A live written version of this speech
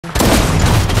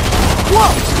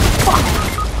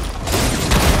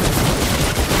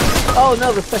Oh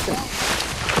no, the second.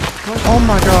 Oh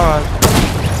my god.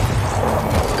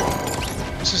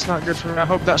 This is not good for me. I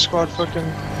hope that squad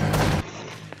fucking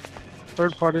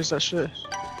third parties that shit.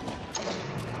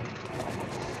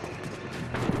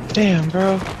 Damn,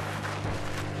 bro.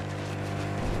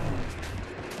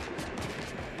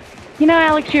 You know,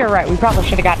 Alex, you're right. We probably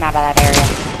should have gotten out of that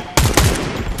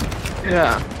area.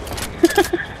 Yeah.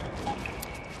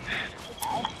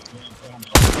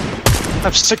 I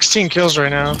have 16 kills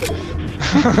right now.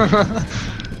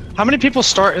 How many people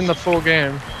start in the full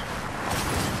game?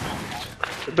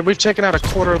 We've taken out a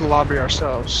quarter of the lobby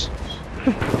ourselves.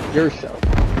 Yourself.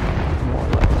 More or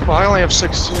less. Well, I only have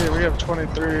 16. We have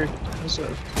 23. What's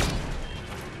that?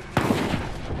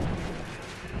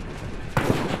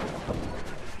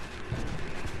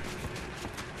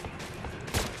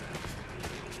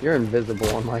 You're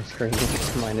invisible on my screen,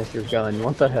 minus your gun.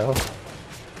 What the hell?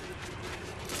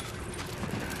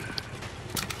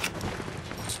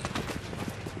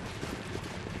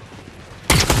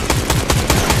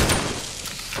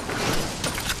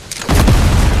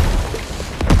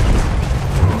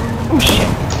 Oh shit.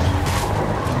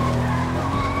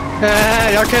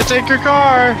 Hey, y'all can't take your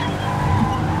car!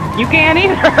 You can't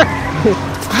either.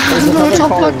 There's another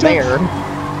car there.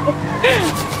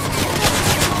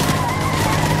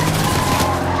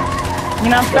 You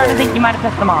know, I'm starting to think you might have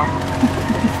pissed them off.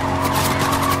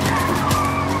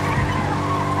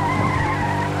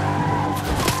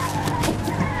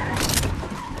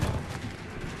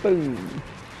 Boom.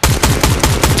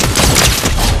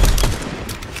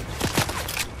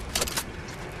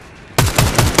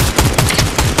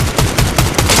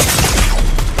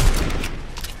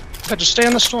 Yeah, just stay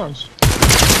in the storms.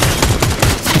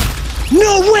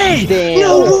 No way! Damn.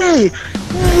 No way!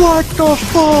 What the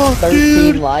fuck, 13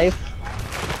 dude? life.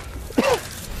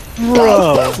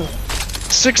 Bro.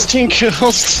 16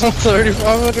 kills,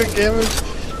 3,500 damage.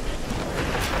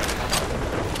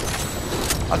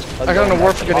 I got an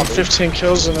award for getting 15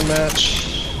 kills in a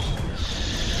match.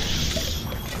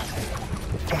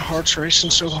 My heart's racing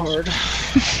so hard. I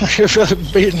feel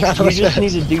like beating out of You the just head.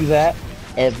 need to do that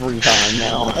every time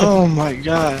now. Oh my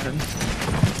god.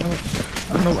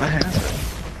 I don't know what happened.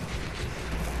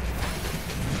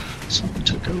 Something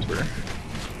took over.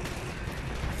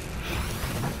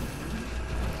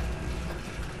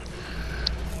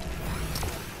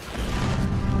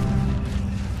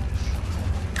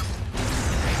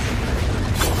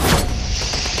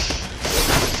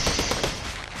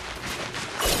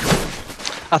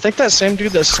 I think that same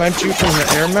dude that sniped you from the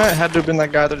air mat had to have been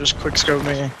that guy that just quickscoped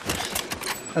me.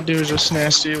 That dude was just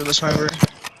nasty with a sniper.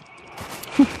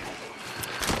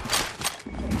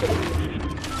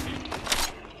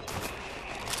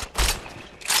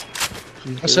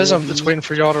 It says it's waiting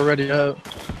for y'all to ready up.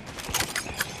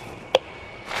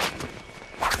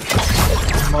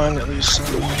 Mine at least.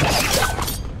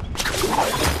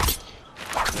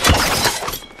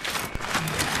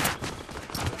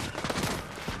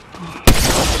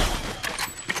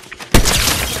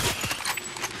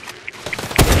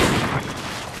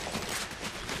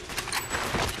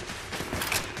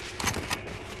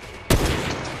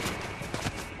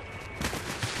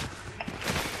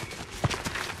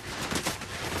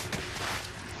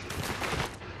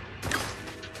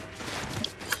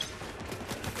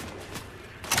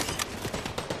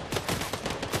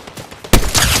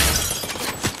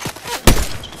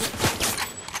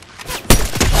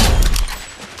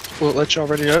 Will it let y'all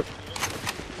ready up?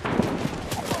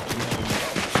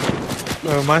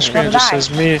 No, my screen just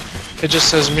says me. It just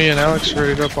says me and Alex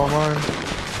ready up on mine.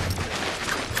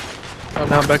 Oh,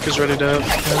 now Becca's ready to up.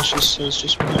 Now it just says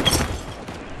just me.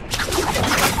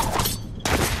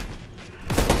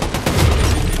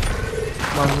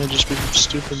 Mine may just be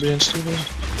stupid being stupid.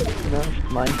 No,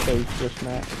 mine says just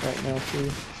Matt right now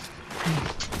too.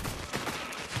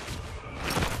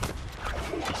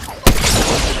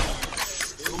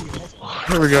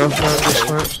 Here we go. Now it just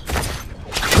went.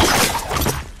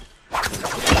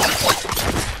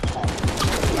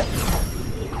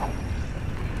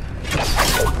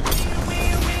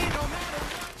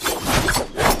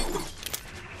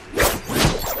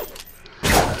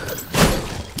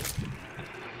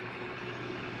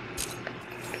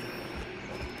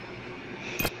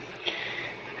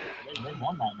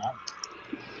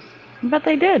 I bet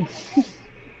they did.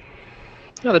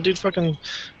 Yeah, the dude fucking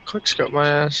quickscoped my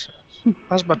ass.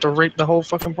 I was about to rape the whole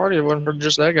fucking party if it wasn't for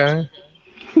just that guy.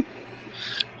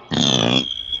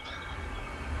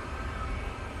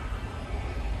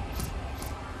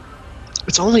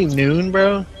 It's only noon,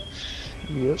 bro?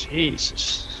 Yep.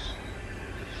 Jesus.